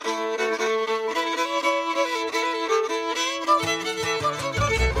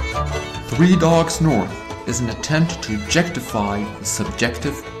Three Dogs North is an attempt to objectify the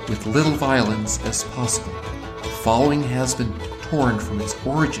subjective with little violence as possible. The following has been torn from its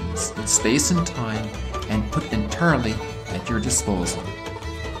origins in space and time and put entirely at your disposal.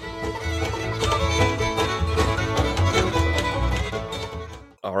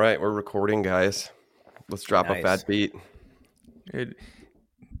 All right, we're recording, guys. Let's drop a fat beat.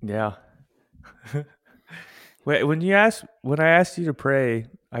 Yeah. Wait, when I asked you to pray,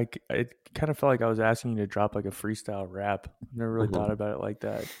 I kind of felt like I was asking you to drop like a freestyle rap. I've never really thought about it like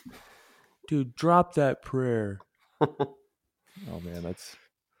that. Dude, drop that prayer. Oh man, that's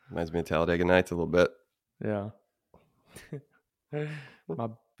reminds me of Talladega Nights a little bit. Yeah. My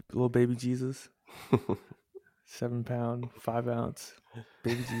little baby Jesus. 7 pound, 5 ounce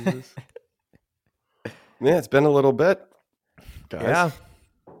baby Jesus. Yeah, it's been a little bit, guys. Yeah.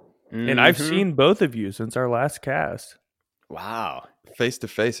 And I've seen both of you since our last cast. Wow. Face to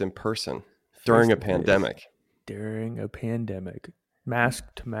face in person during a pandemic. During a pandemic. Mask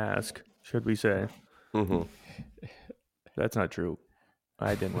to mask, should we say. Mm-hmm. That's not true.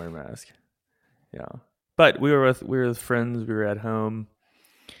 I didn't wear a mask. Yeah. But we were with friends. We were at home.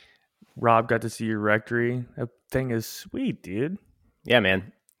 Rob got to see your rectory. That thing is sweet, dude. Yeah,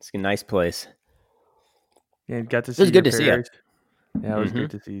 man. It's a nice place. Yeah, got to see. It was good to see you. Yeah, it was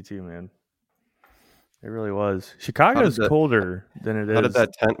good to see you too, man. It really was. Chicago's colder than it is. How did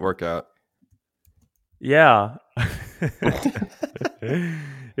that tent work out? Yeah.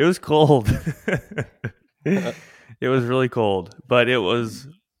 It was cold. It was really cold, but it was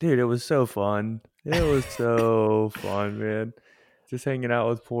so fun. It was so fun, man. Just hanging out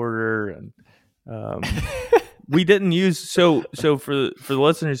with Porter, and we didn't use so for the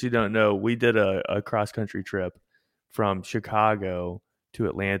listeners who don't know, we did a cross country trip from Chicago to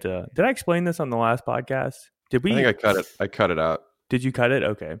Atlanta. Did I explain this on the last podcast? Did we? I think I cut it. I cut it out. Did you cut it?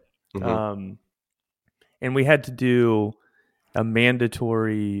 Okay. Mm-hmm. And we had to do a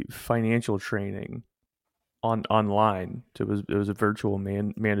mandatory financial training online. So it was a virtual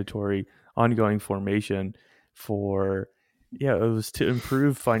mandatory ongoing formation for. Yeah, it was to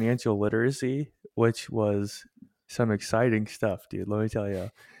improve financial literacy, which was some exciting stuff, dude. Let me tell you.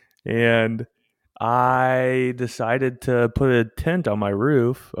 And I decided to put a tent on my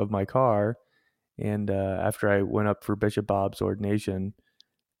roof of my car. And after I went up for Bishop Bob's ordination,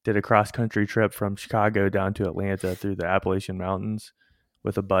 did a cross-country trip from Chicago down to Atlanta through the Appalachian Mountains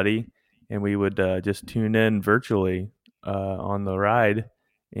with a buddy. And we would just tune in virtually on the ride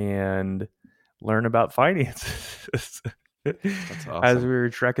and learn about finances. That's awesome. As we were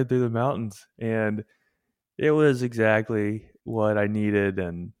trekking through the mountains, and it was exactly what I needed,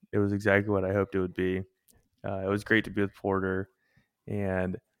 and it was exactly what I hoped it would be. It was great to be with Porter,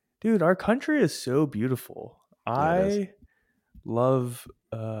 and dude, our country is so beautiful. I love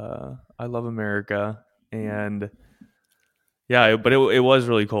America, and yeah, but it was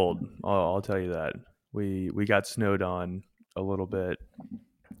really cold. I'll tell you that. We got snowed on a little bit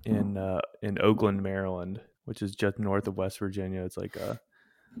in Oakland, Maryland, which is just north of West Virginia. It's like a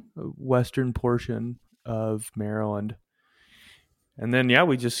western portion of Maryland. And then, yeah,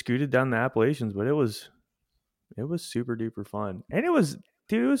 we just scooted down the Appalachians, but it was super duper fun. And it was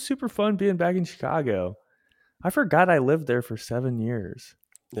super fun being back in Chicago. I forgot I lived there for 7 years.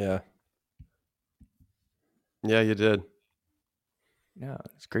 Yeah. Yeah, you did. Yeah,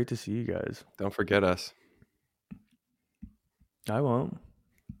 it's great to see you guys. Don't forget us. I won't.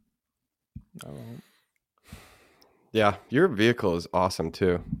 Yeah, your vehicle is awesome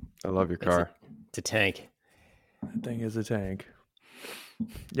too. I love your car. It's a tank. That thing is a tank.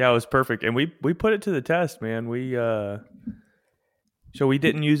 Yeah, it was perfect, and we put it to the test, man. So we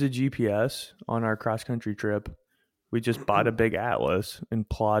didn't use a GPS on our cross country trip. We just bought a big atlas and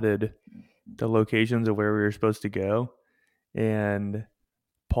plotted the locations of where we were supposed to go, and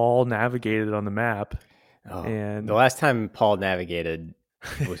Paul navigated on the map. Oh, and the last time Paul navigated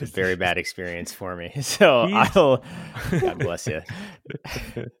was a very bad experience for me. So God bless you.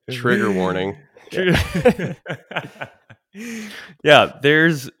 Trigger warning. Yeah,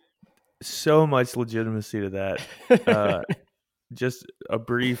 there's so much legitimacy to that. Just a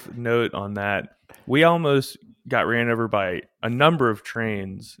brief note on that. We almost got ran over by a number of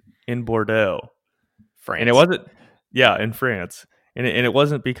trains in Bordeaux. France. And it wasn't, in France. And it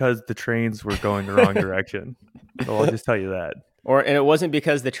wasn't because the trains were going the wrong direction. So I'll just tell you that. And it wasn't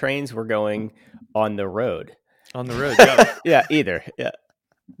because the trains were going on the road. On the road, yeah. Yeah, either. Yeah.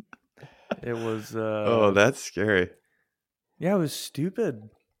 It was... oh, that's scary. Yeah, it was stupid.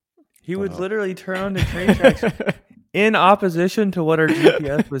 He would literally turn on the train tracks in opposition to what our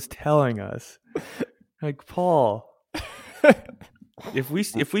GPS was telling us. Like, Paul, if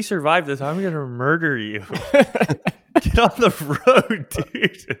we survive this, I'm gonna murder you. Get on the road,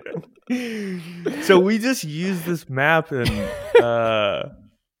 dude. So we just used this map and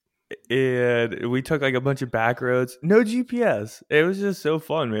we took like a bunch of back roads, no GPS. It was just so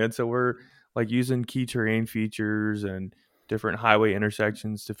fun, man. So we're like using key terrain features and different highway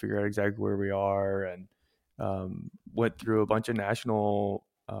intersections to figure out exactly where we are, and went through a bunch of national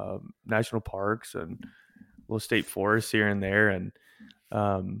parks and little state forests here and there. And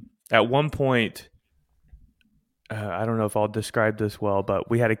at one point, I don't know if I'll describe this well, but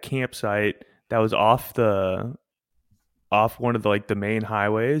we had a campsite that was off one of the like the main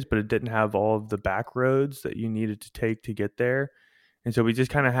highways, but it didn't have all of the back roads that you needed to take to get there. And so we just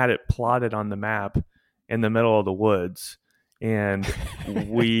kind of had it plotted on the map in the middle of the woods. And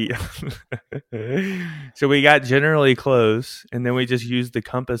so we got generally close, and then we just used the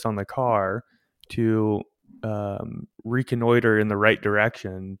compass on the car to reconnoiter in the right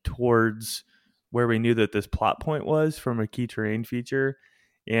direction towards where we knew that this plot point was from a key terrain feature,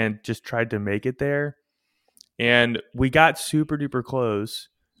 and just tried to make it there. And we got super duper close,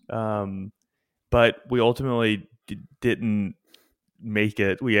 but we ultimately didn't make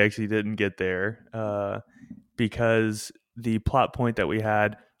it. We actually didn't get there because the plot point that we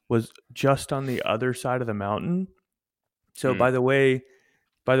had was just on the other side of the mountain. So by the way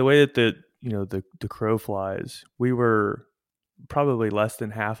that the crow flies, we were probably less than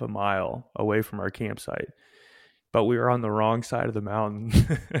half a mile away from our campsite, but we were on the wrong side of the mountain.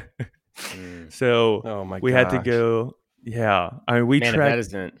 So we had to go. Yeah. I mean, we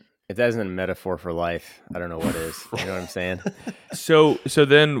trekked. If that isn't a metaphor for life, I don't know what is. You know what I'm saying? So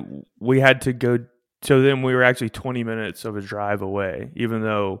then we had to go. So then we were actually 20 minutes of a drive away, even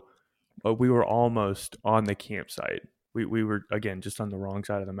though we were almost on the campsite. We were, again, just on the wrong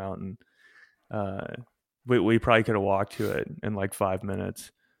side of the mountain. We probably could have walked to it in like 5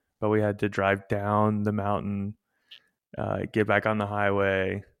 minutes, but we had to drive down the mountain, get back on the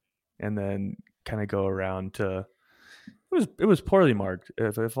highway, and then kind of go around to. It was poorly marked.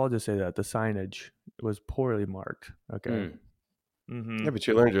 If I'll just say that, the signage was poorly marked. Okay. Mm-hmm. Yeah, but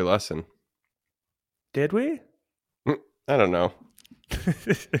you learned your lesson. Did we? I don't know.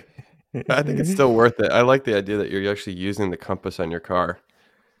 I think it's still worth it. I like the idea that you're actually using the compass on your car.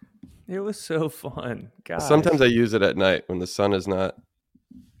 It was so fun. Gosh. Sometimes I use it at night when the sun is not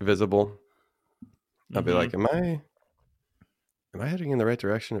visible. I'll be like, am I heading in the right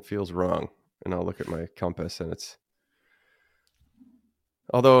direction? It feels wrong. And I'll look at my compass, and it's...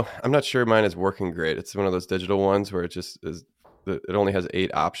 Although I'm not sure mine is working great. It's one of those digital ones where it just is... It only has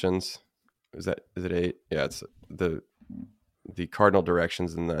 8 options. Is it 8? Yeah, it's the cardinal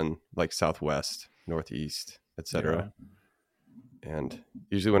directions, and then like southwest, northeast, etc. Yeah. And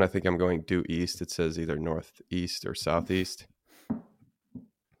usually when I think I'm going due east, it says either northeast or southeast.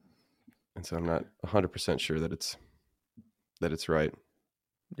 And so I'm not 100% sure that it's right.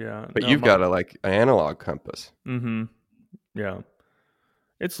 Yeah. But you've got an analog compass. Mm-hmm. Yeah.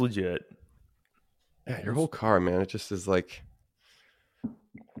 It's legit. Yeah, your whole car, man, it just is like...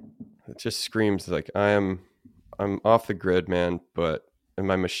 It just screams like I'm off the grid, man, and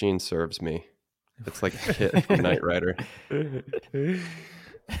my machine serves me. It's like KITT from Knight Rider.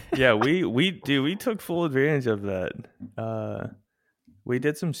 Yeah, we took full advantage of that. We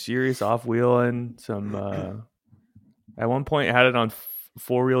did some serious off-wheeling, some at one point had it on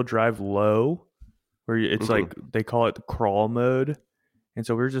 4-wheel drive low, where it's like they call it the crawl mode. And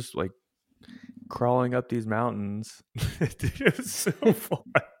so we were just like crawling up these mountains. Dude, it was so fun.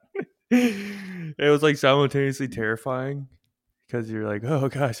 It was like simultaneously terrifying because you're like, oh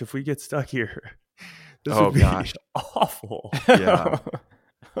gosh, if we get stuck here, this would be awful. Yeah.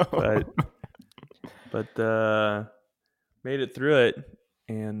 but made it through it,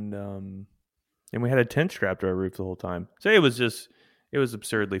 and we had a tent strapped to our roof the whole time. So it was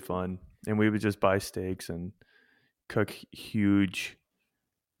absurdly fun, and we would just buy steaks and cook huge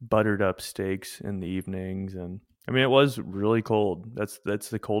buttered up steaks in the evenings. And I mean, it was really cold. That's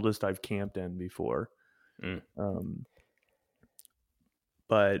the coldest I've camped in before.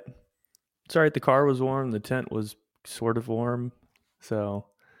 But it's all right. The car was warm. The tent was sort of warm. So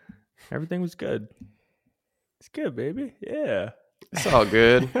everything was good. It's good, baby. Yeah. It's all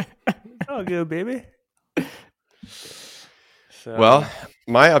good. It's all good, baby. So, well,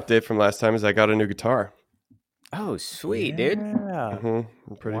 my update from last time is I got a new guitar. Oh, sweet, dude. Yeah. I'm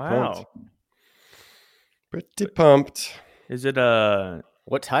pretty pumped. Pretty pumped. Is it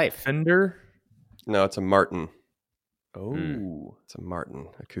what type? Fender? No, it's a Martin. Oh. It's a Martin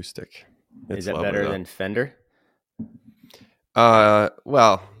acoustic. Is it better than Fender?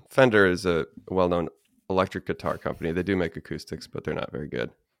 Well, Fender is a well-known electric guitar company. They do make acoustics, but they're not very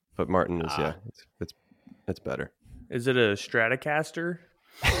good. But Martin is it's better. Is it a Stratocaster?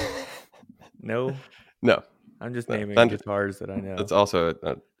 No, I'm just naming guitars that I know. It's also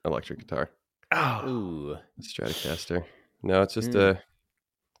an electric guitar. Oh, Ooh. Stratocaster. No, it's just a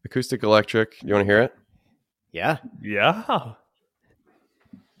acoustic electric. You want to hear it? Yeah. yeah.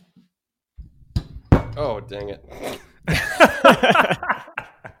 Oh, dang it.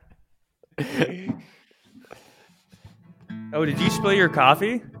 Oh, did you spill your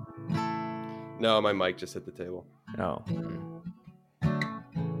coffee? No, my mic just hit the table. Oh. Hear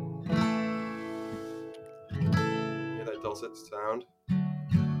that dulcet sound?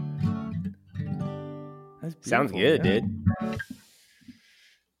 That's Sounds beautiful, good, yeah. dude.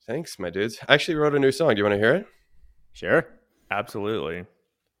 Thanks, my dudes. I actually wrote a new song. Do you want to hear it? Sure. Absolutely.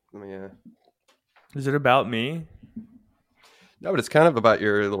 Let me, Is it about me? No, but it's kind of about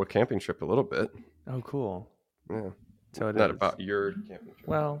your little camping trip a little bit. Oh, cool. Yeah. So it Not is. about your camping trip.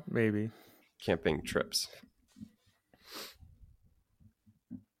 Well, maybe. Camping trips.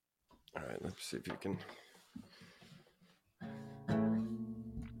 All right, let's see if you can.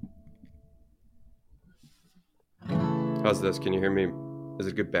 How's this? Can you hear me? Is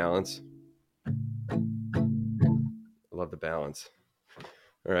it good balance? I love the balance.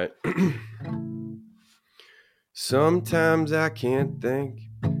 All right. Sometimes I can't think.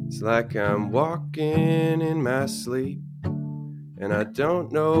 It's like I'm walking in my sleep, and I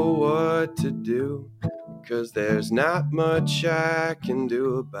don't know what to do, because there's not much I can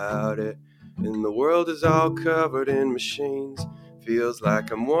do about it. And the world is all covered in machines. Feels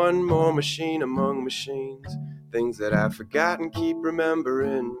like I'm one more machine among machines. Things that I've forgotten keep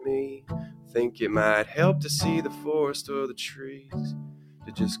remembering me. Think it might help to see the forest or the trees,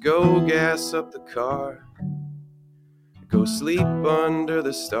 to just go gas up the car, go sleep under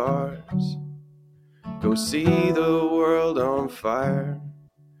the stars, go see the world on fire.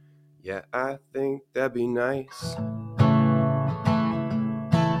 Yeah, I think that'd be nice.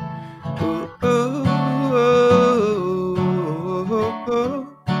 Ooh, ooh, ooh, ooh, ooh,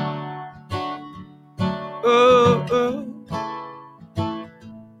 ooh.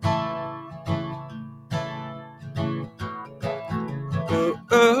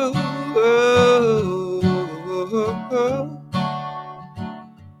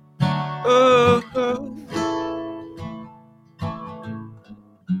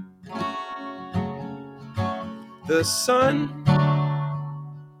 The sun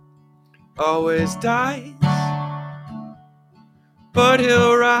always dies, but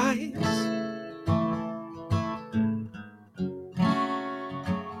he'll rise.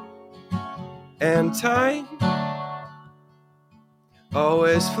 And time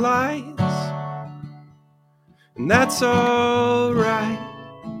always flies, and that's all right.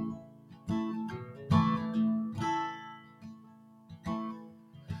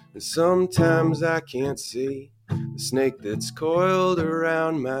 And sometimes I can't see the snake that's coiled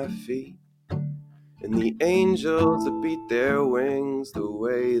around my feet, and the angels that beat their wings, the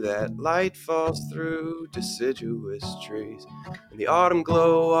way that light falls through deciduous trees. And the autumn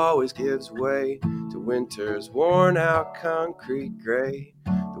glow always gives way to winter's worn out concrete gray,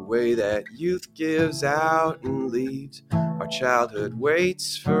 the way that youth gives out and leaves. Our childhood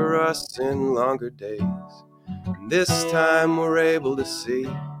waits for us in longer days, and this time we're able to see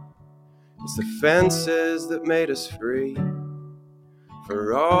it's the fences that made us free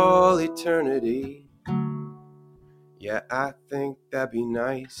for all eternity. Yeah, I think that'd be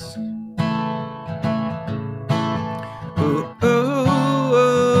nice. Ooh, ooh,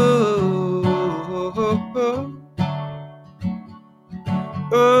 ooh, ooh, ooh, ooh, ooh.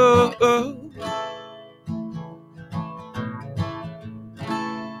 Ooh, ooh, ooh, ooh,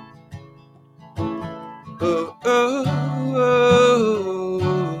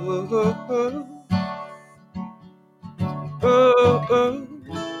 ooh.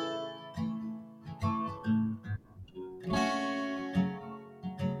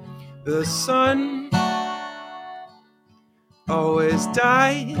 The sun always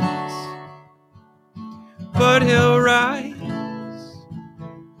dies, but he'll rise.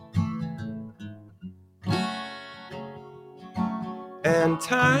 And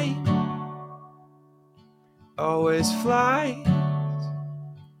time always flies,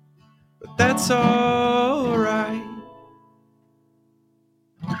 but that's all right.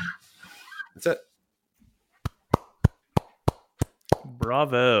 That's it.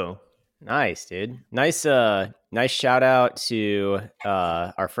 Bravo. Nice, dude. Nice shout out to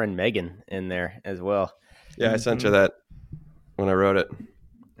our friend Megan in there as well. Yeah, I sent you that when I wrote it.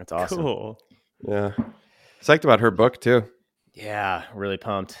 That's awesome. Cool. Yeah. Psyched about her book too. Yeah, really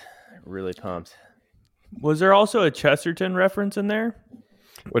pumped. Really pumped. Was there also a Chesterton reference in there?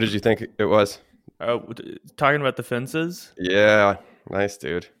 What did you think it was? Talking about the fences? Yeah, nice,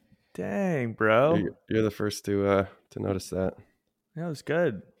 dude. Dang, bro. You're the first to notice that. That was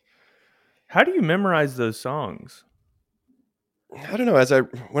good. How do you memorize those songs? I don't know.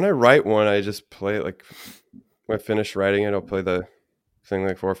 When I write one, I just play it. Like when I finish writing it, I'll play the thing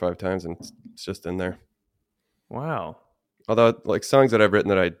like 4 or 5 times, and it's just in there. Wow. Although, like songs that I've written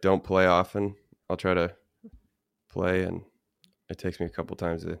that I don't play often, I'll try to play, and it takes me a couple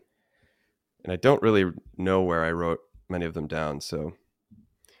times and I don't really know where I wrote many of them down, so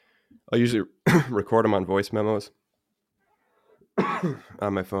I'll usually record them on voice memos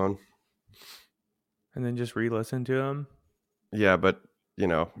on my phone. And then just re-listen to them? Yeah, but,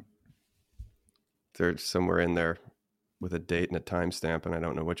 they're somewhere in there with a date and a timestamp, and I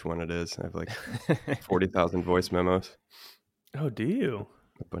don't know which one it is. I have like 40,000 voice memos. Oh, do you?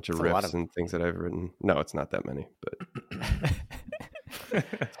 A bunch of riffs and things that I've written. No, it's not that many, but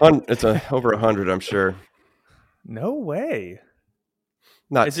it's over 100, I'm sure. No way.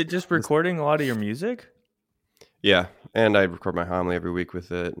 Not. Is it just recording a lot of your music? Yeah, and I record my homily every week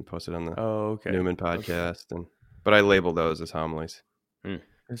with it and post it on the Newman podcast. But I label those as homilies. I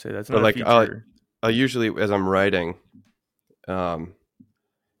say that's not a feature. I'll usually, as I'm writing, I'll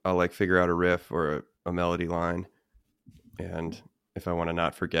like figure out a riff or a melody line, and if I want to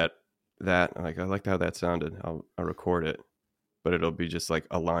not forget that, I liked how that sounded, I'll record it, but it'll be just like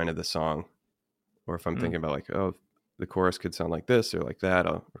a line of the song. Or if I'm thinking about like, oh, the chorus could sound like this or like that,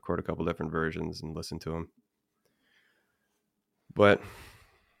 I'll record a couple different versions and listen to them. But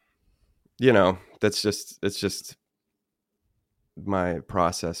it's just my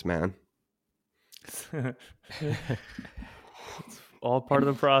process, man. It's all part of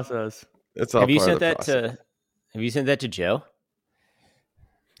the process. It's all. Have you sent that to Joe?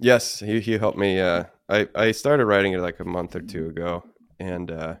 Yes, he helped me. I started writing it like a month or 2 ago,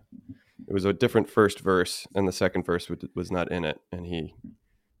 and it was a different first verse, and the second verse was not in it. And he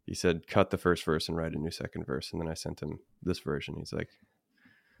said, cut the first verse and write a new second verse. And then I sent him this version. He's like,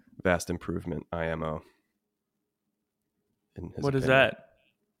 vast improvement, IMO. What is that?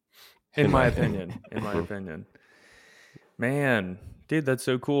 In my opinion. Man, dude, that's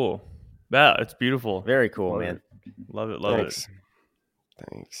so cool. Wow, it's beautiful. Very cool, man. Love it.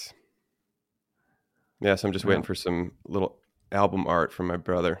 Thanks. Yeah, so I'm just waiting for some little album art from my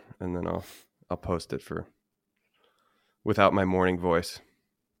brother, and then I'll post it without my morning voice.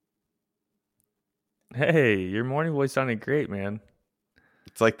 Hey, your morning voice sounded great, man.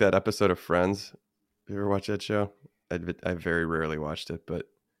 It's like that episode of Friends. You ever watch that show? I very rarely watched it, but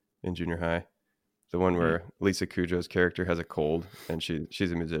in junior high, the one where Lisa Kudrow's character has a cold, and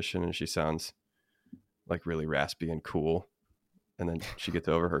she's a musician, and she sounds like really raspy and cool, and then she gets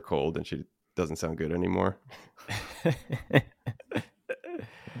over her cold, and she doesn't sound good anymore.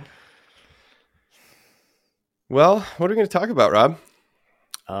 Well, what are we going to talk about, Rob?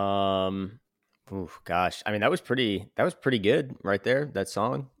 Gosh, I mean, that was pretty good right there. That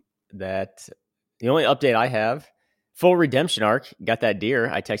song. The only update I have, full redemption arc. Got that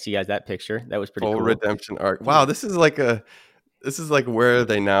deer. I texted you guys that picture. That was pretty cool. Full redemption arc. Wow, this is like Where Are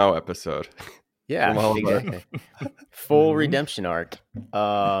They Now episode. Yeah, exactly. Full redemption arc.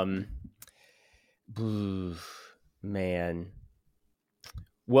 Man.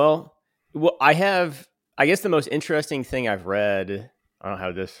 Well, I guess the most interesting thing I've read, I don't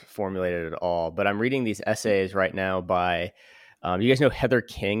have this formulated at all, but I'm reading these essays right now by, you guys know Heather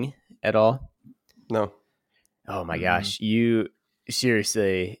King at all? No. Oh my gosh.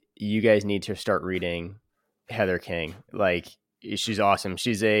 Seriously, you guys need to start reading Heather King. Like, she's awesome.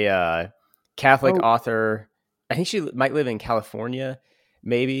 She's a Catholic author. I think she might live in California,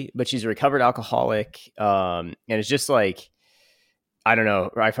 maybe, but she's a recovered alcoholic. And it's just like, I don't know.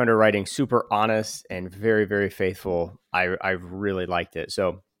 I found her writing super honest and very, very faithful. I really liked it.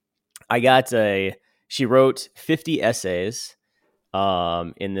 So she wrote 50 essays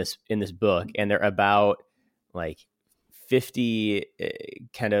in this book, and they're about like 50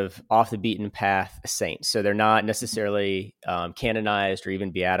 kind of off the beaten path saints. So they're not necessarily canonized or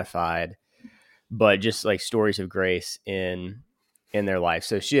even beatified, but just like stories of grace in their life.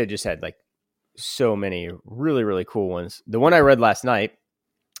 So she had just had like so many really, really cool ones. The one I read last night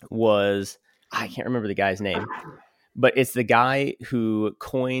was, I can't remember the guy's name, but it's the guy who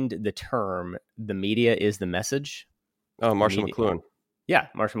coined the term, the media is the message. Oh, Marshall McLuhan. Yeah,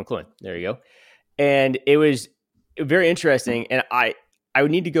 Marshall McLuhan. There you go. And it was very interesting. And I would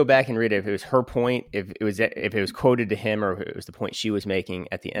need to go back and read it if it was her point, if it was quoted to him, or if it was the point she was making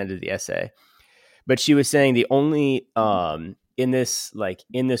at the end of the essay. But she was saying the only in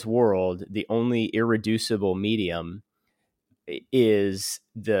this world, the only irreducible medium is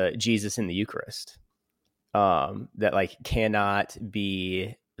the Jesus in the Eucharist, that like cannot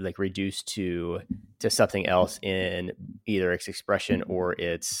be like reduced to something else in either its expression or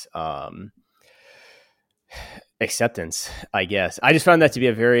its acceptance, I guess. I just found that to be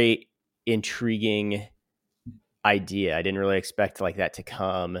a very intriguing idea. I didn't really expect like that to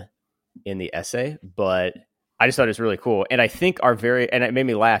come in the essay, but I just thought it was really cool. And I think and it made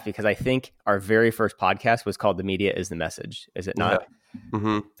me laugh because I think our very first podcast was called The Media is the Message. Is it not? Yeah.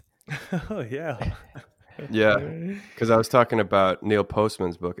 Mm-hmm. Oh, yeah. Yeah, because I was talking about Neil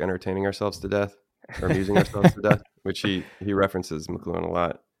Postman's book, Entertaining Ourselves to Death, or Amusing Ourselves to Death, which he references McLuhan a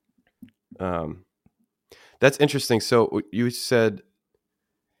lot. That's interesting. So you said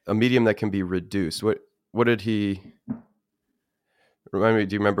a medium that can be reduced. What did he remind me?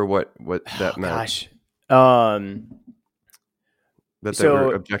 Do you remember what that meant? Gosh. That they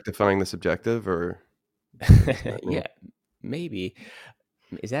were objectifying the subjective, or yeah, maybe.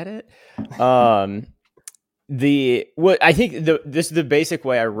 Is that it? I think the basic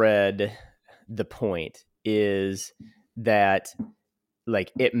way I read the point is that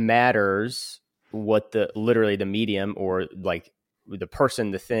like it matters what literally the medium or like the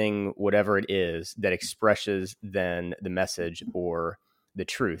person, the thing, whatever it is that expresses then the message or the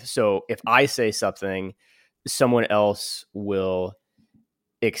truth. So if I say something, someone else will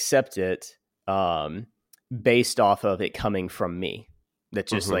accept it based off of it coming from me.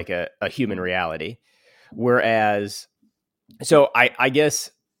 That's just like a human reality. Whereas, so I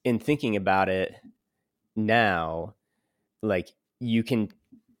guess in thinking about it now, like you can,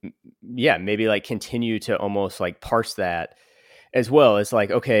 maybe like continue to almost like parse that as well. It's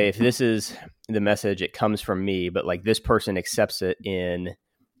like, okay, if this is the message, it comes from me, but like this person accepts it in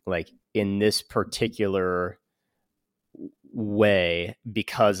this particular way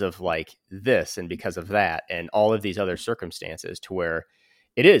because of like this and because of that and all of these other circumstances, to where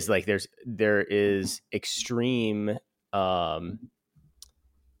it is like there is extreme I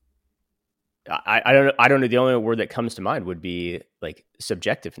don't know, the only word that comes to mind would be like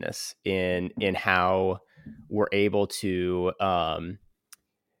subjectiveness in how we're able to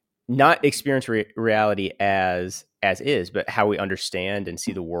not experience reality as is, but how we understand and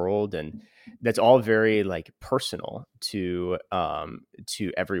see the world, and that's all very like personal to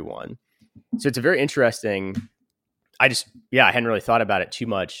everyone. So it's a very interesting. I hadn't really thought about it too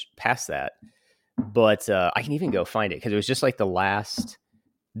much past that, but I can even go find it because it was just like the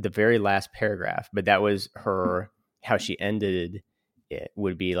very last paragraph. But that was how she ended it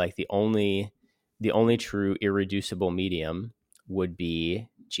would be like the only true irreducible medium would be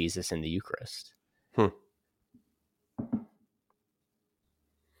Jesus in the Eucharist. I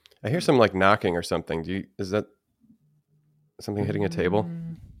hear some like knocking or something. Is that something hitting a table?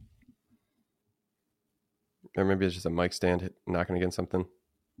 Or maybe it's just a mic stand knocking against something.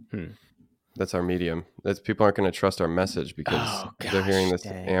 That's our medium. People aren't going to trust our message because they're hearing this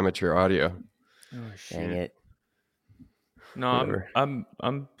amateur audio. Oh, shit. Dang it. No,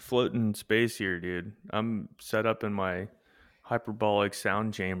 I'm floating in space here, dude. I'm set up in my hyperbolic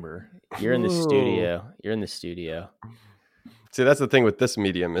sound chamber. You're in the studio. See, that's the thing with this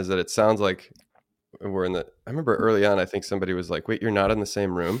medium is that it sounds like we're in I remember early on, I think somebody was like, wait, you're not in the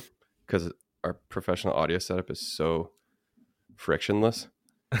same room? Because our professional audio setup is so frictionless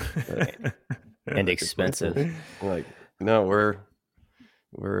and expensive. Like, no, we're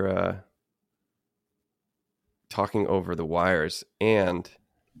talking over the wires, and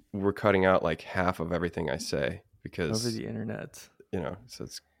we're cutting out like half of everything I say because over the internet. So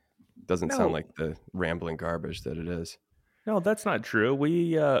it doesn't sound like the rambling garbage that it is. No, that's not true.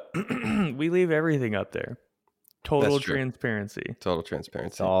 We we leave everything up there. Total transparency. Total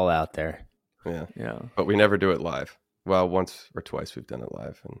transparency. It's all out there. Yeah. But we never do it live. Well, once or twice we've done it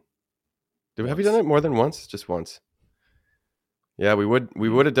live. And have we done it more than once? Just once. Yeah, we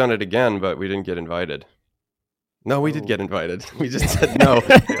would have done it again, but we didn't get invited. No, we did get invited. We just said no.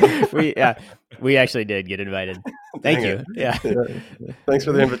 we actually did get invited. Thank you. Yeah. Thanks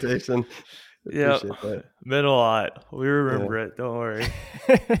for the invitation. Yeah, meant a lot. We remember it. Don't worry.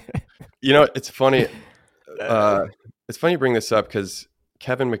 It's funny. It's funny you bring this up because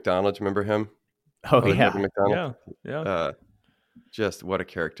Kevin McDonald, remember him? Oh, yeah. Kevin McDonald? Yeah. Just what a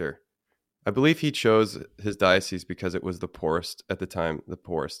character. I believe he chose his diocese because it was the poorest at the time, the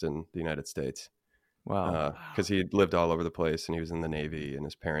poorest in the United States. Wow. Because he had lived all over the place and he was in the Navy and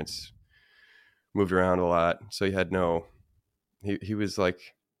his parents moved around a lot. So he had he was like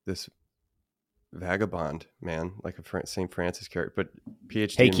this vagabond man, like a St. Francis character, but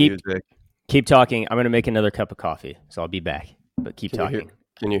PhD in music. Keep talking. I'm going to make another cup of coffee, so I'll be back. but keep talking.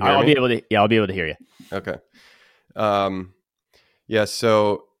 Can you hear I'll me? I'll be able to hear you. Okay. Yeah,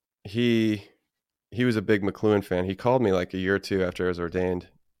 so he was a big McLuhan fan. He called me like a year or two after I was ordained,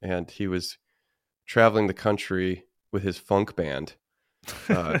 and he was traveling the country with his funk band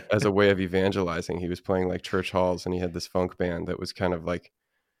as a way of evangelizing. He was playing like church halls, and he had this funk band that was kind of like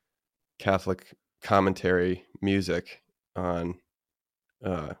Catholic commentary music on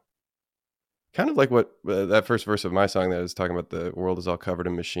kind of like what that first verse of my song that was talking about, the world is all covered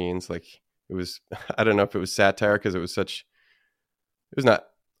in machines. Like it was, I don't know if it was satire because it was not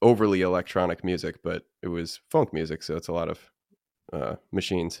overly electronic music, but it was funk music. So it's a lot of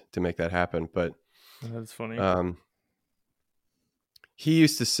machines to make that happen. But that's funny. He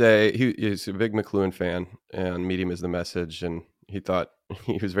used to say he's a big McLuhan fan, and Medium is the message. And he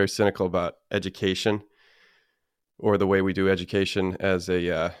was very cynical about education, or the way we do education as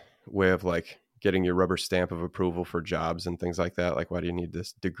a way of like getting your rubber stamp of approval for jobs and things like that. Like, why do you need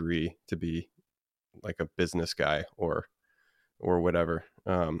this degree to be like a business guy or whatever?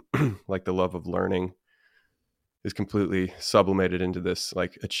 Like the love of learning is completely sublimated into this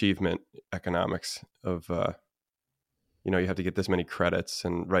like achievement economics of, you have to get this many credits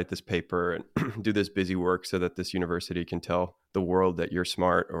and write this paper and do this busy work so that this university can tell the world that you're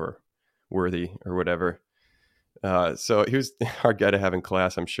smart or worthy or whatever. So he was a hard guy to have in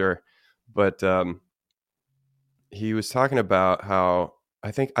class, I'm sure. But he was talking about how,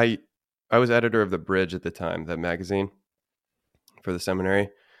 I think I was editor of The Bridge at the time, that magazine for the seminary.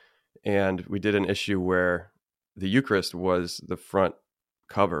 And we did an issue where the Eucharist was the front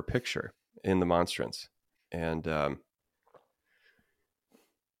cover picture in the monstrance. And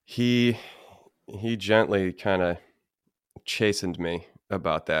he gently kind of chastened me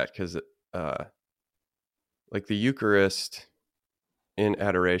about that, because like the Eucharist in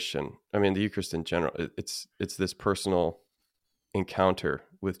adoration, I mean, the Eucharist in general, it's this personal encounter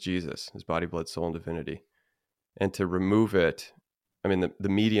with Jesus, his body, blood, soul, and divinity. And to remove it, I mean, the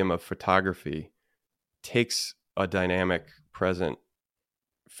medium of photography takes a dynamic, present,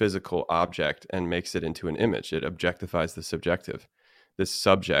 physical object and makes it into an image. It objectifies the subjective. This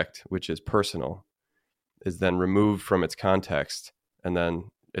subject, which is personal, is then removed from its context, and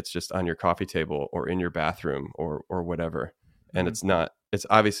then it's just on your coffee table or in your bathroom or whatever. And it's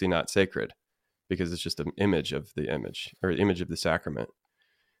obviously not sacred, because it's just an image of the image, or image of the sacrament.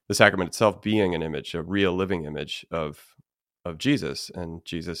 The sacrament itself being an image, a real living image of Jesus, and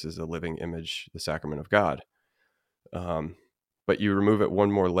Jesus is a living image, the sacrament of God. But you remove it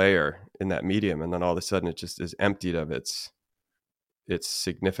one more layer in that medium, and then all of a sudden it just is emptied of its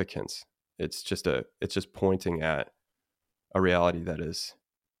significance. It's just pointing at a reality that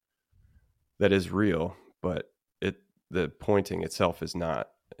is real, but the pointing itself is not.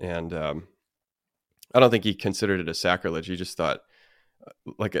 And I don't think he considered it a sacrilege. He just thought,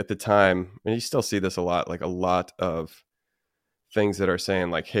 like at the time, and you still see this a lot, like a lot of things that are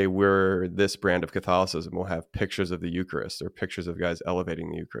saying like, hey, we're this brand of Catholicism, we'll have pictures of the Eucharist or pictures of guys elevating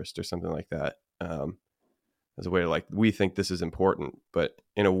the Eucharist or something like that, as a way to like, we think this is important. But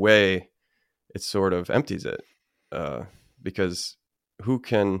in a way, it sort of empties it, because who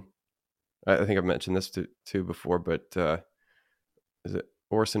can, I think I've mentioned this too before, but is it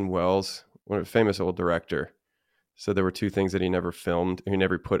Orson Welles, one of a famous old director, said there were two things that he never filmed, he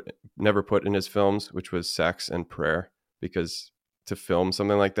never put in his films, which was sex and prayer. Because to film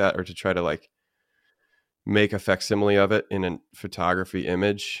something like that, or to try to like make a facsimile of it in a photography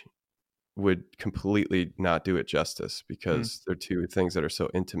image, would completely not do it justice, because they're two things that are so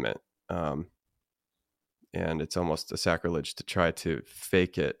intimate. And it's almost a sacrilege to try to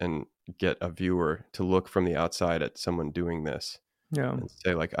fake it and get a viewer to look from the outside at someone doing this, and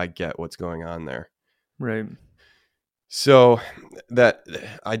say like, I get what's going on there. Right. So that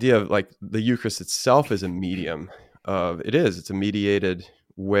idea of like the Eucharist itself is a medium it's a mediated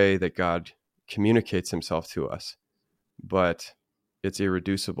way that God communicates himself to us, but it's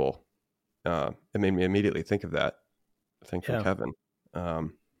irreducible. It made me immediately think of that thing from Kevin.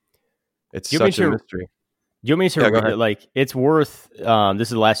 It's such a mystery. Do you want me to read it? Like, it's worth, this is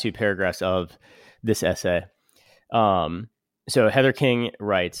the last few paragraphs of this essay. So Heather King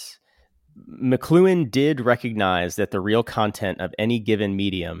writes, McLuhan did recognize that the real content of any given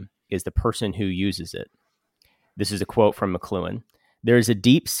medium is the person who uses it. This is a quote from McLuhan. There is a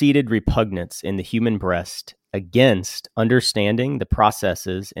deep-seated repugnance in the human breast against understanding the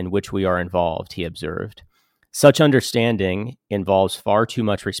processes in which we are involved, he observed. Such understanding involves far too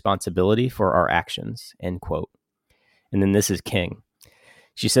much responsibility for our actions, end quote. And then this is King.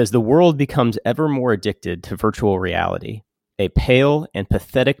 She says, the world becomes ever more addicted to virtual reality, a pale and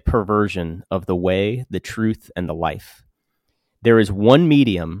pathetic perversion of the way, the truth, and the life. There is one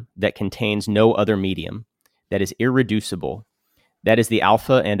medium that contains no other medium, that is irreducible. That is the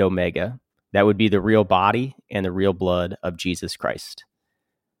Alpha and Omega. That would be the real body and the real blood of Jesus Christ.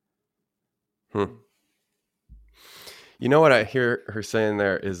 You know what I hear her saying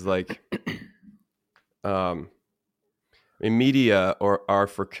there is like, media are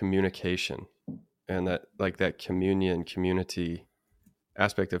for communication, and that like that community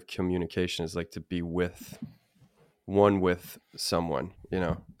aspect of communication is like to be with someone, you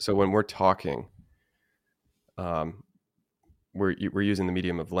know. So when we're talking, we're using the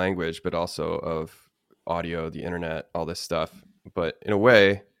medium of language, but also of audio, the internet, all this stuff. But in a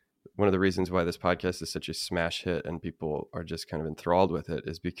way, one of the reasons why this podcast is such a smash hit and people are just kind of enthralled with it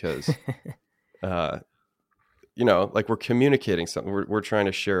is because, you know, like we're communicating something. We're trying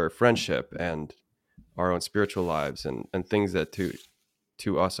to share our friendship and our own spiritual lives and things that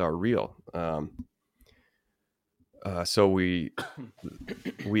to us are real. So we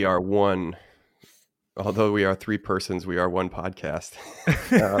are one. Although we are three persons, we are one podcast.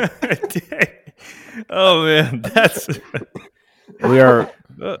 Oh man, that's we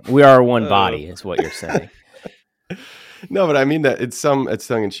are one body, is what you're saying. No, but I mean that it's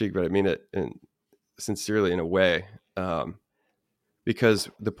tongue in cheek, but I mean it sincerely in a way, because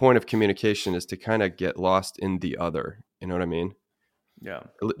the point of communication is to kind of get lost in the other. You know what I mean? Yeah.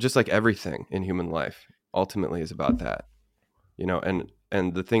 Just like everything in human life, ultimately is about that. You know,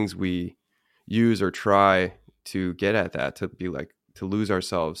 and the things we use or try to get at that, to be like, to lose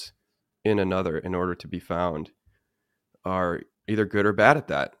ourselves in another in order to be found, are either good or bad at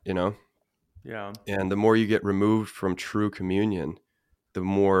that, you know? Yeah. And the more you get removed from true communion, the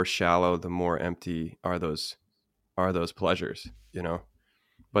more shallow, the more empty are those pleasures, you know?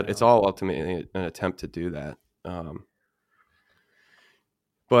 But it's all ultimately an attempt to do that.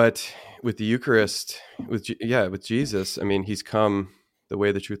 But with the Eucharist, with Jesus, I mean, he's come the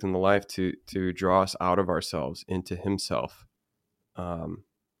way, the truth, and the life to draw us out of ourselves into himself. And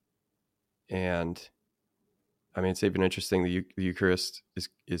I mean, it's even interesting. The Eucharist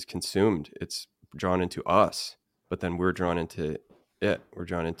is consumed. It's drawn into us, but then we're drawn into it. We're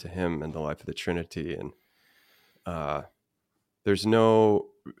drawn into him and the life of the Trinity. And there's no,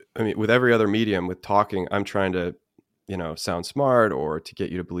 I mean, with every other medium, with talking, I'm trying to, you know, sound smart or to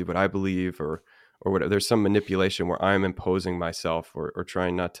get you to believe what I believe or whatever. There's some manipulation where I'm imposing myself or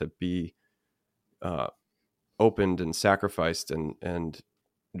trying not to be opened and sacrificed and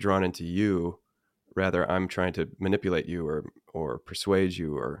drawn into you. Rather, I'm trying to manipulate you or persuade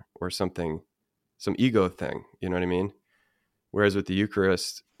you or something, some ego thing. You know what I mean? Whereas with the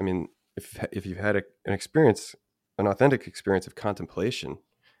Eucharist, I mean, if you've had an authentic experience of contemplation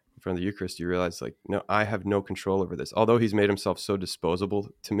in front of the Eucharist, you realize, like, no, I have no control over this. Although he's made himself so disposable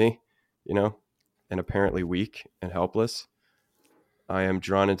to me, you know, and apparently weak and helpless, I am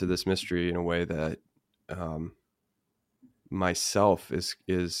drawn into this mystery in a way that myself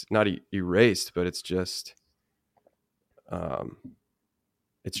is not erased, but it's just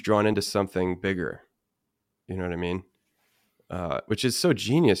it's drawn into something bigger. You know what I mean? Which is so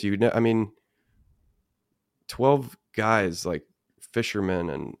genius. I mean, 12 guys, like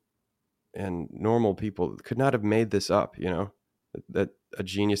fishermen and normal people, could not have made this up. You know, that a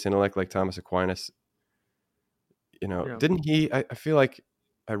genius intellect like Thomas Aquinas, you know, yeah. Didn't he? I feel like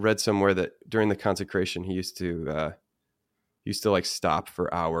I read somewhere that during the consecration he used to like stop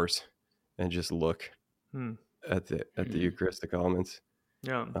for hours and just look at the Eucharistic elements.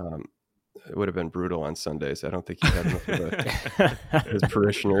 Yeah. It would have been brutal on Sundays. I don't think he had enough of his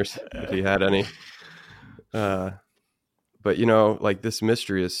parishioners, if he had any. But you know, like, this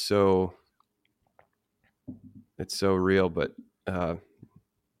mystery is it's so real, but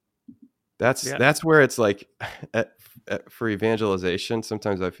that's where it's like for evangelization,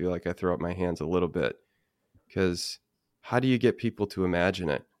 sometimes I feel like I throw up my hands a little bit, because how do you get people to imagine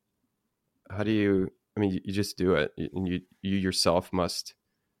it? How do you, I mean, you just do it, and you yourself must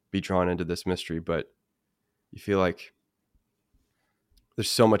be drawn into this mystery, but you feel like there's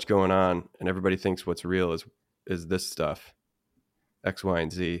so much going on and everybody thinks what's real is this stuff, X, Y,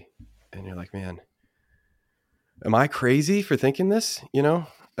 and Z. And you're like, man, am I crazy for thinking this? You know?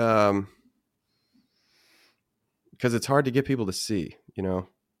 Because it's hard to get people to see, you know?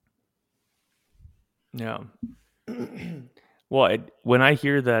 Yeah. Well, when I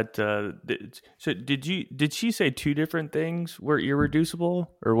hear that, so did she say two different things were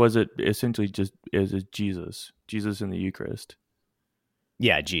irreducible, or was it essentially just is it Jesus in the Eucharist?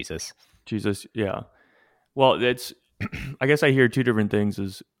 Yeah, Jesus. Yeah. Well, it's I guess I hear two different things.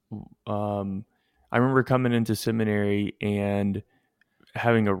 Is I remember coming into seminary and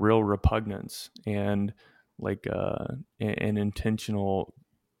having a real repugnance, and like an intentional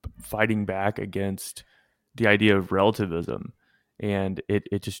fighting back against the idea of relativism, and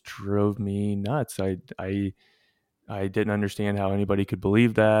it just drove me nuts. I didn't understand how anybody could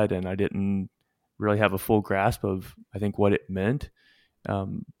believe that, and I didn't really have a full grasp of, I think, what it meant.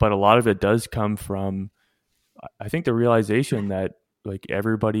 But a lot of it does come from, I think, the realization that like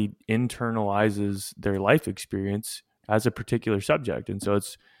everybody internalizes their life experience as a particular subject, and so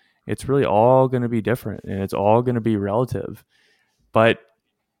it's really all going to be different, and it's all going to be relative. But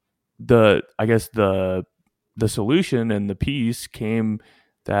I guess the solution and the peace came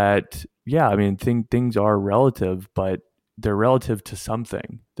that, yeah, I mean, things are relative, but they're relative to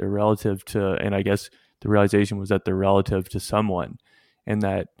something. They're relative to, and I guess the realization was that they're relative to someone, and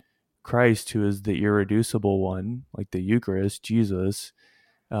that Christ, who is the irreducible one, like the Eucharist, Jesus,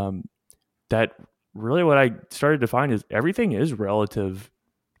 that really what I started to find is everything is relative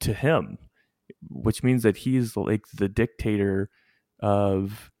to him, which means that he's like the dictator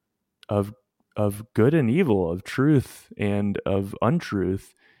of good and evil, of truth and of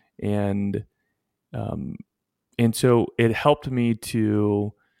untruth, and so it helped me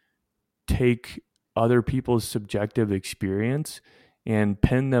to take other people's subjective experience and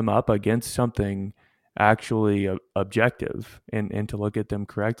pin them up against something actually objective, and to look at them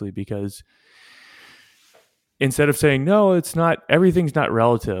correctly, because instead of saying, no, it's not, everything's not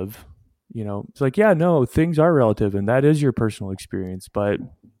relative, it's like, yeah, no, things are relative, and that is your personal experience, but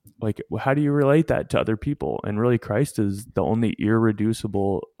like, how do you relate that to other people? And really, Christ is the only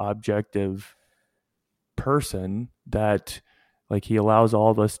irreducible, objective person that, like, he allows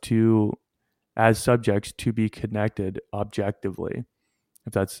all of us to, as subjects, to be connected objectively.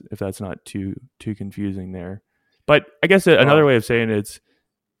 If that's not too confusing there, but I guess another way of saying it's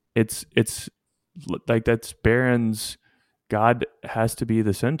like, that's Barron's God has to be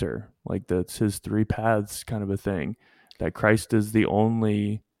the center, like that's his three paths kind of a thing. That Christ is the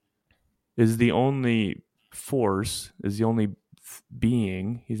only force, is the only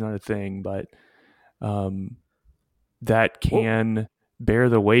being. He's not a thing, but that can bear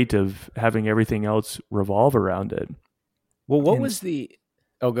the weight of having everything else revolve around it. Well, what was the?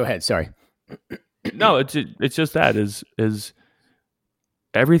 Oh, go ahead. Sorry. No, it's just that is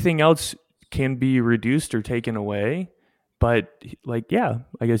everything else can be reduced or taken away, but like, yeah,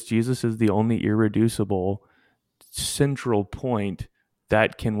 I guess Jesus is the only irreducible central point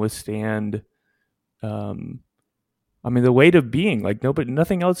that can withstand, I mean, the weight of being. Like,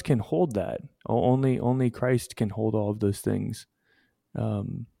 nothing else can hold that. Only Christ can hold all of those things.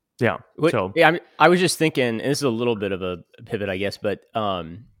 Yeah. So yeah, I was just thinking, and this is a little bit of a pivot, I guess, but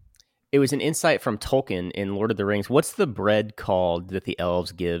it was an insight from Tolkien in Lord of the Rings. What's the bread called that the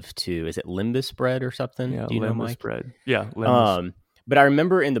elves give to? Is it Limbus bread or something? Yeah, do you know, Mike? Bread. Yeah, Limbus. But I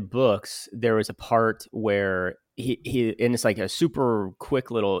remember in the books there was a part where he and it's like a super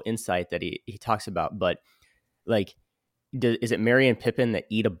quick little insight that he talks about, but like, is it Merry and Pippin that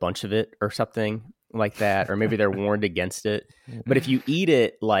eat a bunch of it or something like that, or maybe they're warned against it? But if you eat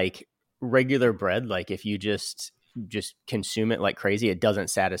it like regular bread, like if you just consume it like crazy, it doesn't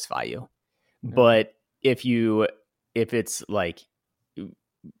satisfy you. No. But if it's like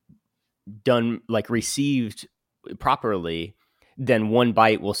done, like received properly, then one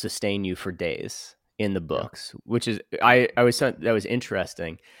bite will sustain you for days in the books, which is that was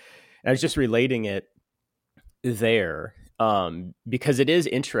interesting. And I was just relating it there because it is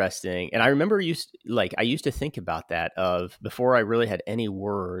interesting. And I remember I used to think about that of before I really had any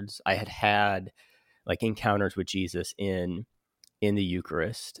words, I had like encounters with Jesus in the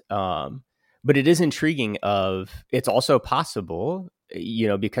Eucharist. But it is intriguing it's also possible,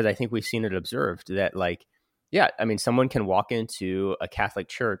 because I think we've seen it observed that like, yeah, I mean, someone can walk into a Catholic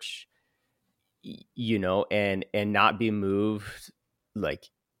church, and not be moved like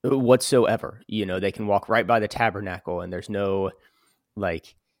whatsoever. They can walk right by the tabernacle and there's no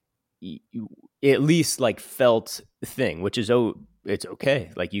like at least like felt thing, which is it's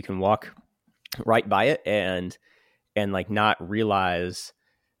okay. Like you can walk right by it and like not realize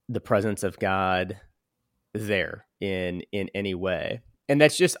the presence of God there in any way. And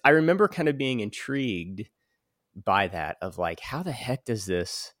that's just, I remember kind of being intrigued by that of like, how the heck does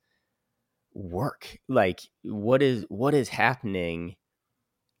this work? Like what is happening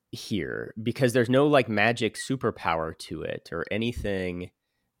here? Because there's no like magic superpower to it or anything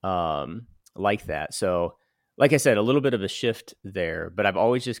like that. So like I said, a little bit of a shift there, but I've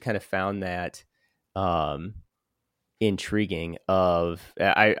always just kind of found that intriguing I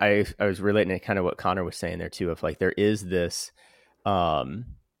was relating to kind of what Connor was saying there too, of like, there is this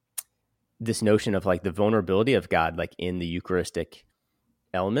this notion of like the vulnerability of God, like in the Eucharistic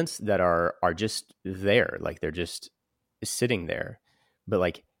elements that are just there, like they're just sitting there. But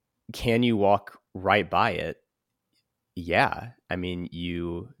like, can you walk right by it? Yeah, I mean,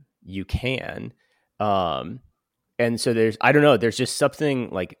 you can. And so there's, I don't know, there's just something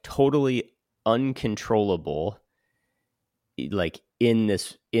like totally uncontrollable, like in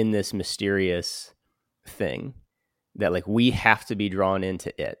this mysterious thing that like we have to be drawn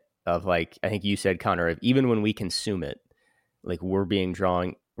into it. Of like, I think you said, Connor, of even when we consume it, like we're being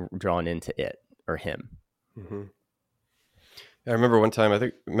drawn into it or him. Mm-hmm. I remember one time, I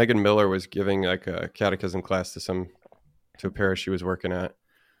think Megan Miller was giving like a catechism class to a parish she was working at.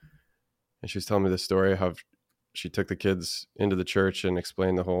 And she was telling me the story of how she took the kids into the church and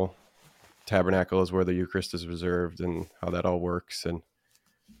explained the whole tabernacle is where the Eucharist is reserved and how that all works. And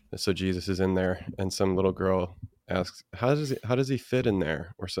so Jesus is in there. And some little girl asks, how does he fit in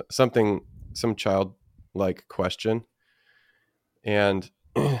there? Or some childlike question. And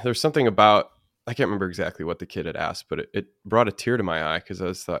there's something about, I can't remember exactly what the kid had asked, but it brought a tear to my eye because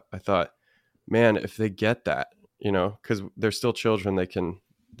I thought, man, if they get that, because they're still children, they can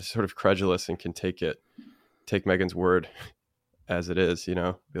sort of credulous and can take Megan's word as it is, be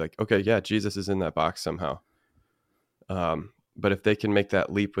like, okay, yeah, Jesus is in that box somehow. But if they can make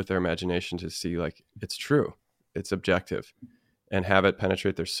that leap with their imagination to see like it's true, it's objective, and have it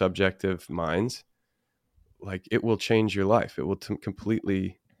penetrate their subjective minds, like it will change your life. It will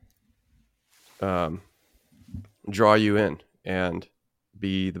completely draw you in and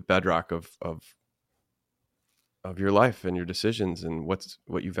be the bedrock of your life and your decisions and what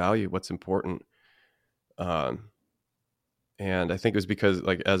you value, what's important. And I think it was because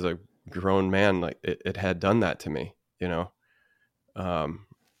like as a grown man, like it had done that to me,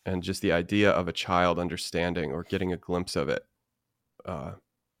 and just the idea of a child understanding or getting a glimpse of it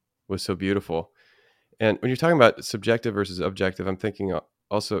was so beautiful. And when you're talking about subjective versus objective, I'm thinking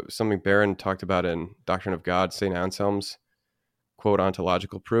also something Barron talked about in Doctrine of God, St. Anselm's quote,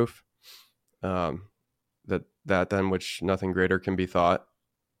 ontological proof, that than which nothing greater can be thought,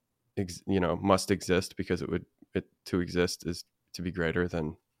 must exist, because to exist is to be greater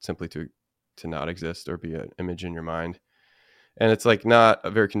than simply to not exist or be an image in your mind. And it's like not a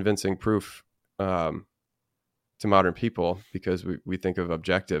very convincing proof to modern people, because we think of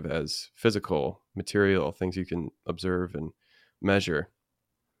objective as physical, material, things you can observe and measure.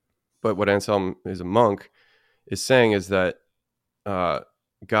 But what Anselm, is a monk, is saying is that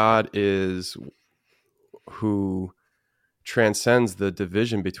God is who transcends the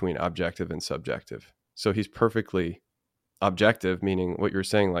division between objective and subjective. So he's perfectly objective, meaning what you're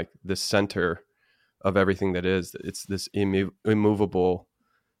saying, like the center of everything that is. It's this immovable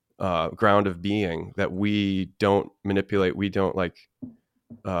ground of being that we don't manipulate. We don't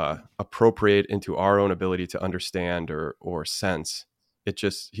appropriate into our own ability to understand or sense.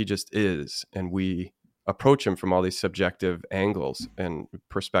 He just is, and we approach him from all these subjective angles and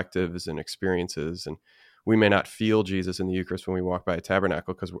perspectives and experiences. And we may not feel Jesus in the Eucharist when we walk by a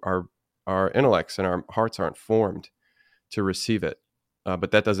tabernacle because our intellects and our hearts aren't formed to receive it. But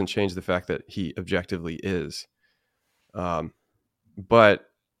that doesn't change the fact that he objectively is. But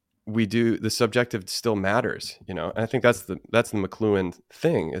we do, the subjective still matters, and I think that's the McLuhan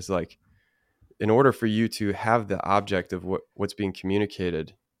thing, is like, in order for you to have the object of what's being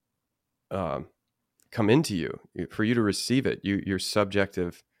communicated come into you, for you to receive it, your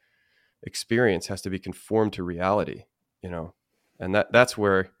subjective experience has to be conformed to reality, and that's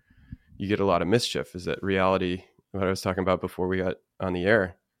where you get a lot of mischief, is that reality, what I was talking about before we got on the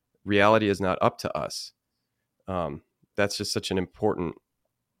air, reality is not up to us. That's just such an important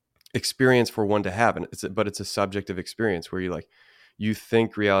experience for one to have, but it's a subjective experience where you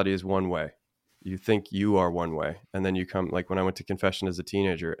think reality is one way, you think you are one way, and then you come, like when I went to confession as a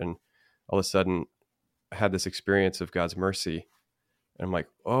teenager, and all of a sudden I had this experience of God's mercy, and I'm like,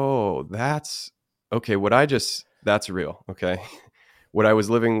 oh, that's okay. That's real. Okay. What I was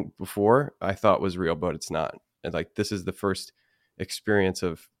living before I thought was real, but it's not. And like, this is the first experience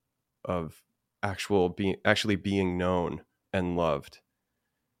of actually being known and loved.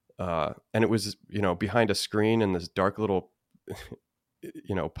 And it was, behind a screen in this dark little,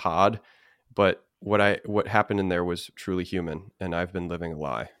 pod, but what happened in there was truly human, and I've been living a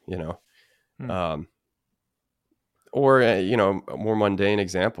lie, or, more mundane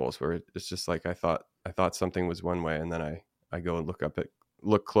examples where it's just like, I thought something was one way, and then I go and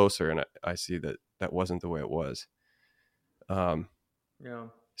look closer, and I see that wasn't the way it was. Yeah.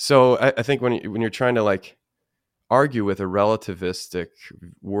 So I think when you're trying to argue with a relativistic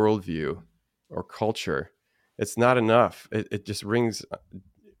worldview or culture, it's not enough. It just rings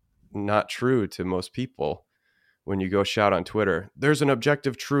not true to most people when you go shout on Twitter, there's an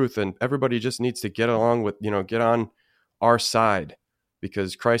objective truth and everybody just needs to get along with, get on our side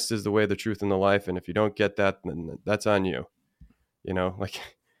because Christ is the way, the truth, and the life. And if you don't get that, then that's on you. Like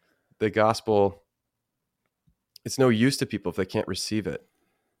the gospel, it's no use to people if they can't receive it.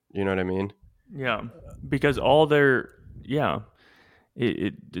 You know what I mean? Yeah, because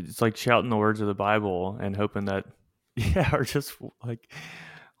it's like shouting the words of the Bible and hoping that, or just like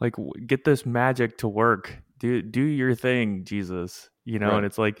get this magic to work. Do your thing, Jesus. Right. And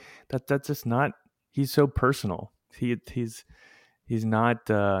it's like that's just not. He's so personal. He's not.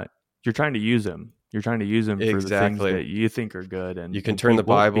 You're trying to use him. You're trying to use him for the things that you think are good, and you can turn the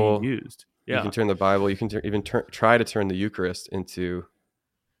Bible used. Yeah. You can turn the Bible. You can even try to turn the Eucharist into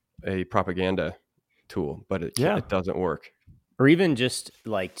a propaganda tool, but it doesn't work. Or even just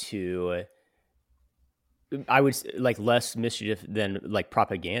I would like less mischief than like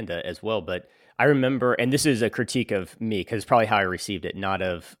propaganda as well. But I remember, and this is a critique of me because it's probably how I received it, not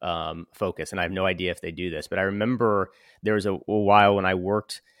of Focus. And I have no idea if they do this, but I remember there was a while when I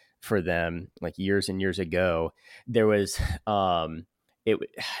worked for them, like years and years ago, there was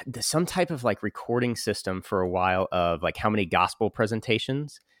some type of like recording system for a while of like how many gospel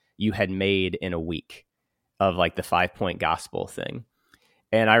presentations you had made in a week of like the 5-point gospel thing.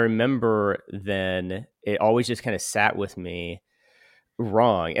 And I remember then it always just kind of sat with me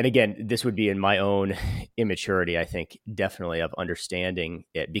wrong. And again, this would be in my own immaturity, I think, definitely of understanding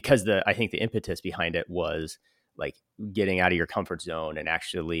it, because I think the impetus behind it was like getting out of your comfort zone and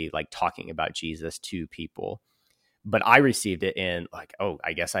actually like talking about Jesus to people. But I received it in like, oh,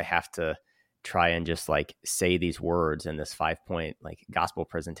 I guess I have to try and just like say these words in this 5-point like gospel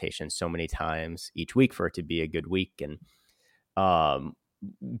presentation so many times each week for it to be a good week. And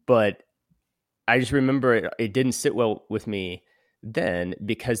but I just remember it didn't sit well with me then,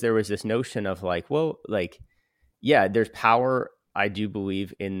 because there was this notion of like, well, like, yeah, there's power, I do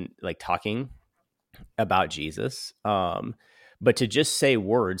believe, in like talking about Jesus. But to just say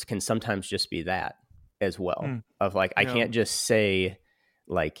words can sometimes just be that as well. Of like, I can't just say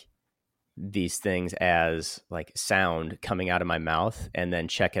like these things as like sound coming out of my mouth and then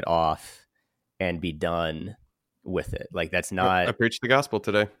check it off and be done with it. Like that's not. I preached the gospel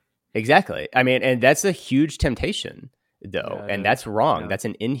today. Exactly. I mean, and that's a huge temptation though. And that's wrong. Yeah. That's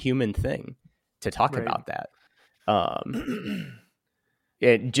an inhuman thing to talk about that.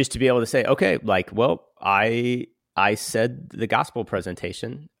 And just to be able to say, okay, like, well, I said the gospel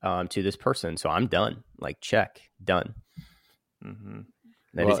presentation to this person, so I'm done. Like, check, done. Mm-hmm.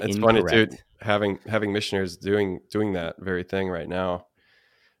 That is it's incorrect. funny too, having missionaries doing that very thing right now.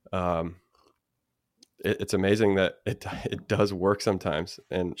 It's amazing that it does work sometimes,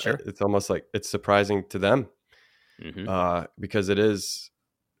 and it's almost like it's surprising to them, because it is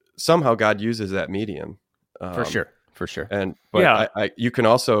somehow God uses that medium for sure. And but you can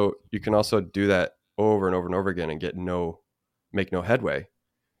also do that over and over and over again and make no headway.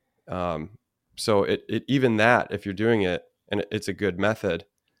 So it even that, if you're doing it and it's a good method,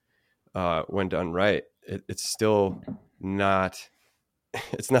 when done right, it's still not.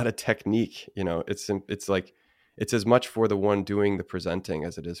 It's not a technique, it's like, it's as much for the one doing the presenting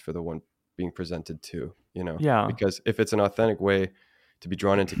as it is for the one being presented to, because if it's an authentic way to be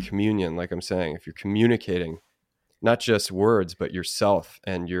drawn into communion, like I'm saying, if you're communicating not just words, but yourself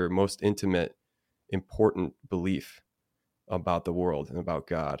and your most intimate, important belief about the world and about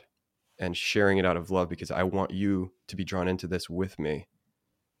God, and sharing it out of love because I want you to be drawn into this with me,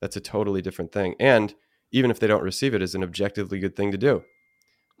 that's a totally different thing. And even if they don't receive it, is an objectively good thing to do.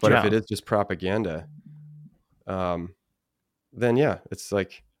 But if it is just propaganda, then it's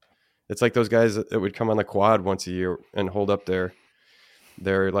like those guys that would come on the quad once a year and hold up their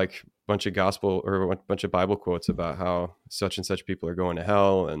like bunch of gospel or a bunch of Bible quotes about how such and such people are going to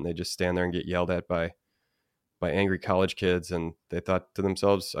hell, and they just stand there and get yelled at by angry college kids, and they thought to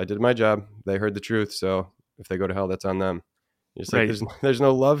themselves, I did my job, they heard the truth, so if they go to hell, that's on them. You're just like, there's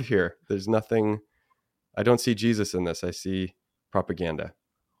no love here, there's nothing. I don't see Jesus in this, I see propaganda.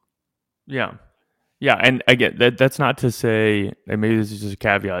 Yeah. And again, that's not to say, and maybe this is just a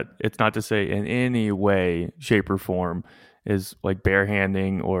caveat, it's not to say in any way, shape, or form is like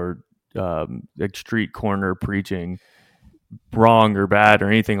barehanding or like street corner preaching wrong or bad or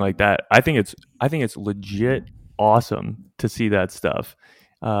anything like that. I think it's legit awesome to see that stuff,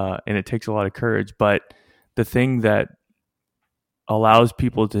 and it takes a lot of courage. But the thing that allows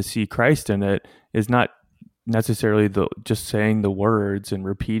people to see Christ in it is not necessarily just saying the words and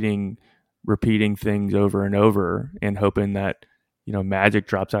repeating things over and over and hoping that magic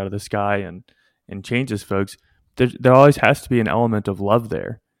drops out of the sky and changes folks. There always has to be an element of love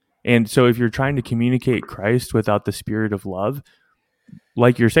there, And so if you're trying to communicate Christ without the spirit of love,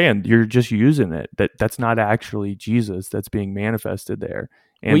 like you're saying, you're just using it. That's not actually Jesus that's being manifested there.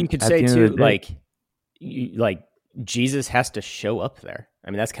 And well, you could say too, like Jesus has to show up there. I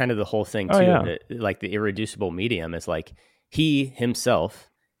mean, that's kind of the whole thing too. Like the irreducible medium is like he himself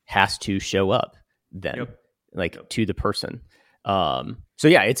has to show up then, to the person. So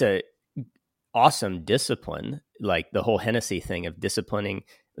yeah, it's a awesome discipline, like the whole Hennessy thing of disciplining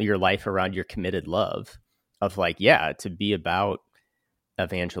your life around your committed love of like, to be about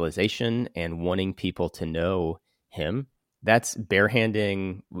evangelization and wanting people to know him. That's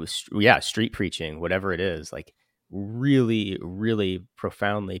barehanding, street preaching, whatever it is, like really, really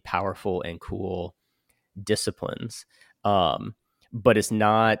profoundly powerful and cool disciplines. But it's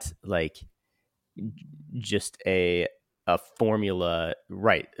not like just a formula,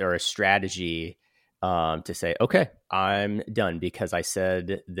 right, or a strategy to say, okay, I'm done because I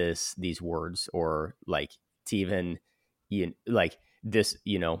said these words, or like to even like this,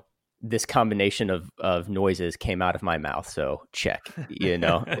 this combination of noises came out of my mouth, so check,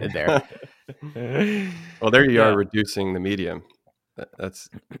 there. Well, there you are, reducing the medium. That's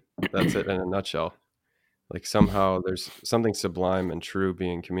it in a nutshell. Like somehow there's something sublime and true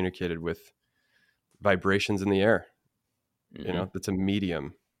being communicated with vibrations in the air. Mm-hmm. That's a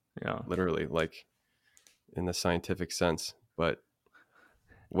medium, literally, like in the scientific sense. But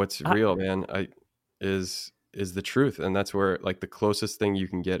what's real, man, is the truth, and that's where like the closest thing you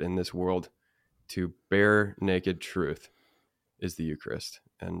can get in this world to bare naked truth is the Eucharist.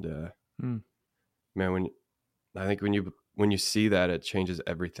 And man, when you see that, it changes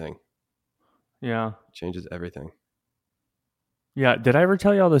everything. Yeah, it changes everything. Yeah, did I ever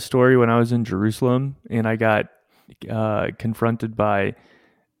tell you all the story when I was in Jerusalem and I got confronted by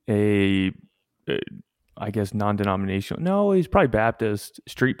a I guess non-denominational, no, he's probably Baptist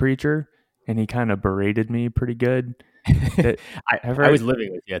street preacher, and he kind of berated me pretty good. I was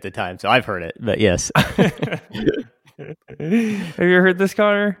living with you at the time, so I've heard it, but yes. Have you heard this,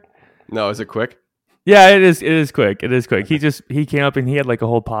 Connor? No, is it quick? Yeah, it is quick. It is quick. He came up and he had like a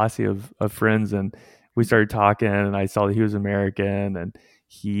whole posse of friends, and we started talking, and I saw that he was American, and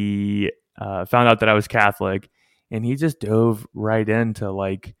he found out that I was Catholic, and he just dove right into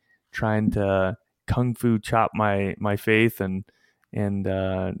like trying to kung fu chop my faith, and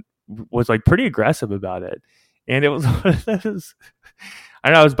was like pretty aggressive about it. And it was I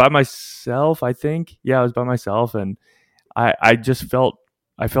don't know, I was by myself, I think. Yeah, I was by myself, and I just felt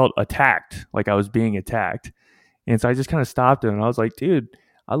attacked, like I was being attacked. And so I just kind of stopped him, and I was like, dude,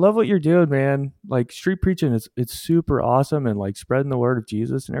 I love what you're doing, man. Like street preaching it's super awesome, and like spreading the word of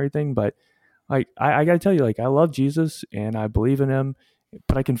Jesus and everything. But like, I got to tell you, like, I love Jesus and I believe in him,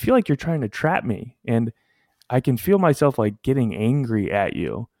 but I can feel like you're trying to trap me, and I can feel myself like getting angry at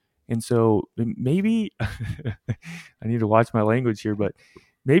you. And so maybe I need to watch my language here, but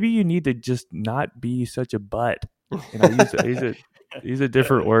maybe you need to just not be such a butt. And I use a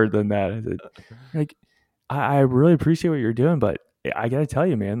different word than that. Like, I really appreciate what you're doing, but I got to tell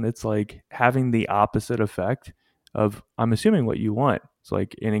you, man, it's like having the opposite effect of, I'm assuming, what you want. It's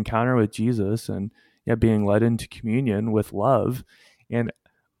like an encounter with Jesus and being led into communion with love. And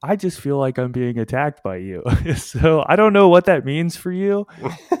I just feel like I'm being attacked by you. So I don't know what that means for you,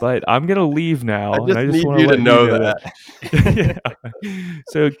 but I'm going to leave now. I just need you to know that.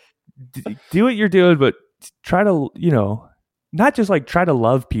 So do what you're doing, but try to, not just like try to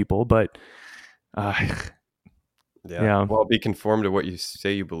love people, but well, be conformed to what you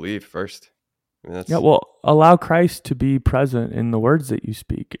say you believe first. I mean, allow Christ to be present in the words that you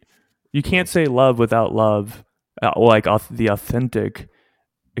speak. You can't say love without love, like the authentic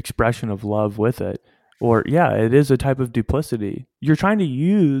expression of love with it. Or it is a type of duplicity. You're trying to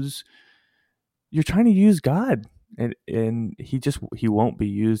use God, and he won't be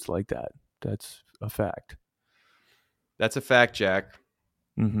used like that. That's a fact. That's a fact, Jack.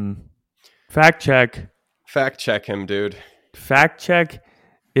 Mm-hmm. Fact check him, dude. Fact check.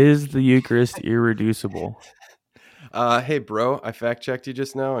 Is the Eucharist irreducible? Hey, bro, I fact checked you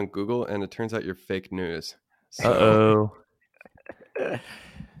just now on Google, and it turns out you're fake news. So. Uh-oh.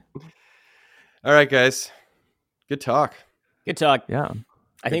 All right, guys. Good talk. Yeah.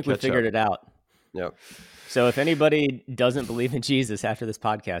 I think we figured it out. Yep. So if anybody doesn't believe in Jesus after this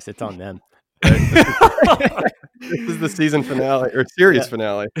podcast, it's on them. This is the season finale or series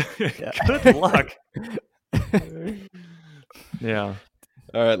finale. Yeah. Good luck. Yeah.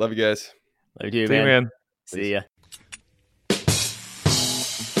 All right. Love you guys. Love you, See you, man. See ya.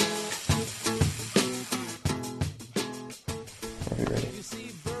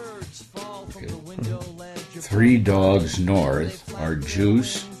 Three dogs north are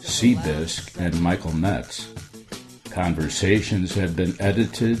Juice, Seabisc, and Michael Metz. Conversations have been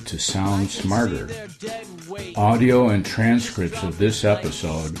edited to sound smarter. Audio and transcripts of this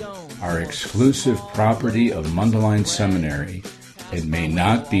episode are exclusive property of Mundelein Seminary and may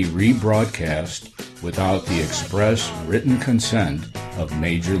not be rebroadcast without the express written consent of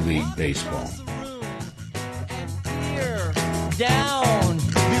Major League Baseball. Down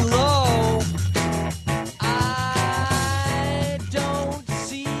below, I don't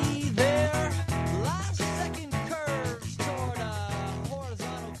see their last second curves toward a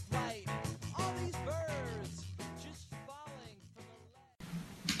horizontal flight. All these birds just falling from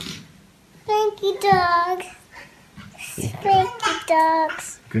the Thank you, dogs. Thank you,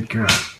 dogs. Good girl.